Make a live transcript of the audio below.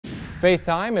Faith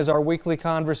Time is our weekly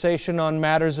conversation on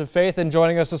matters of faith, and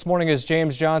joining us this morning is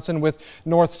James Johnson with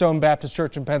NorthStone Baptist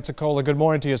Church in Pensacola. Good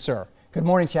morning to you, sir. Good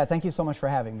morning, Chad. Thank you so much for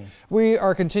having me. We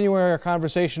are continuing our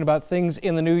conversation about things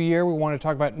in the new year. We want to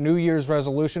talk about New Year's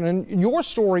resolution and your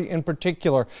story in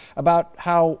particular about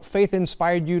how faith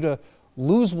inspired you to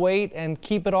lose weight and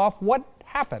keep it off. What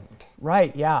happened?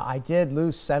 Right, yeah, I did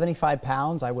lose 75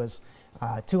 pounds. I was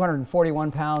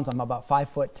 241 pounds. I'm about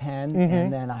 5'10",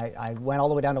 and then I went all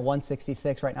the way down to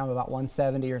 166. Right now I'm about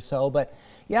 170 or so. But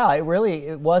yeah, it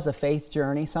was a faith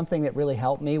journey. Something that really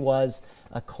helped me was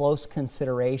a close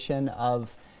consideration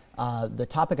of the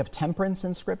topic of temperance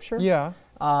in Scripture. Yeah.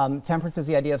 Temperance is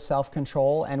the idea of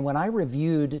self-control, and when I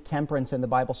reviewed temperance in the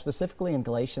Bible, specifically in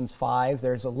Galatians 5,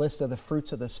 there's a list of the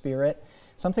fruits of the Spirit.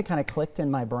 Something kind of clicked in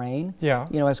my brain. Yeah.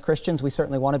 You know, as Christians, we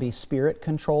certainly want to be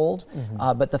Spirit-controlled,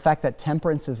 but the fact that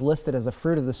temperance is listed as a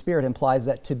fruit of the Spirit implies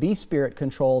that to be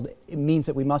Spirit-controlled, it means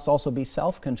that we must also be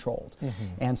self-controlled.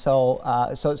 And so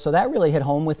that really hit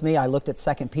home with me. I looked at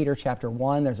 2 Peter chapter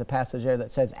 1. There's a passage there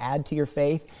that says, add to your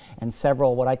faith, and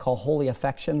several what I call holy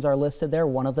affections are listed there.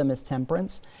 One of them is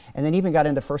temperance. And then even got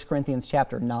into 1 Corinthians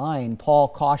chapter 9. Paul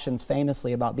cautions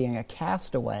famously about being a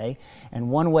castaway,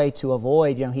 and one way to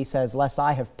avoid, you know, he says, lest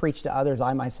I have preached to others,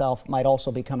 I myself might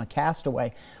also become a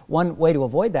castaway. One way to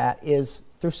avoid that is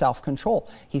through self-control.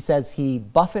 He says he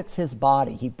buffets his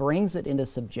body, he brings it into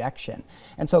subjection.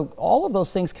 And so all of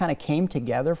those things kind of came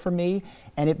together for me,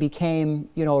 and it became,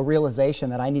 you know, a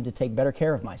realization that I need to take better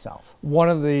care of myself. One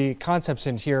of the concepts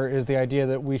in here is the idea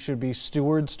that we should be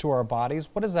stewards to our bodies.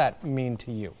 What does that mean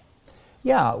to you?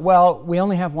 Yeah, well, we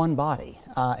only have one body,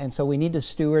 and so we need to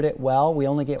steward it well. We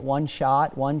only get one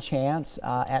shot, one chance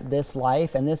at this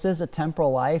life, and this is a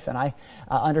temporal life, and I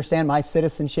understand my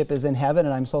citizenship is in heaven,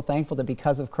 and I'm so thankful that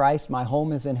because of Christ, my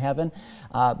home is in heaven,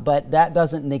 but that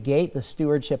doesn't negate the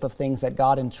stewardship of things that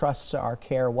God entrusts to our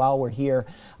care while we're here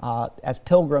as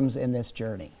pilgrims in this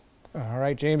journey. All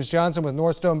right, James Johnson with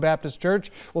NorthStone Baptist Church.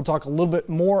 We'll talk a little bit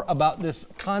more about this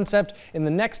concept in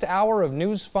the next hour of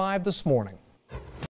News 5 this morning.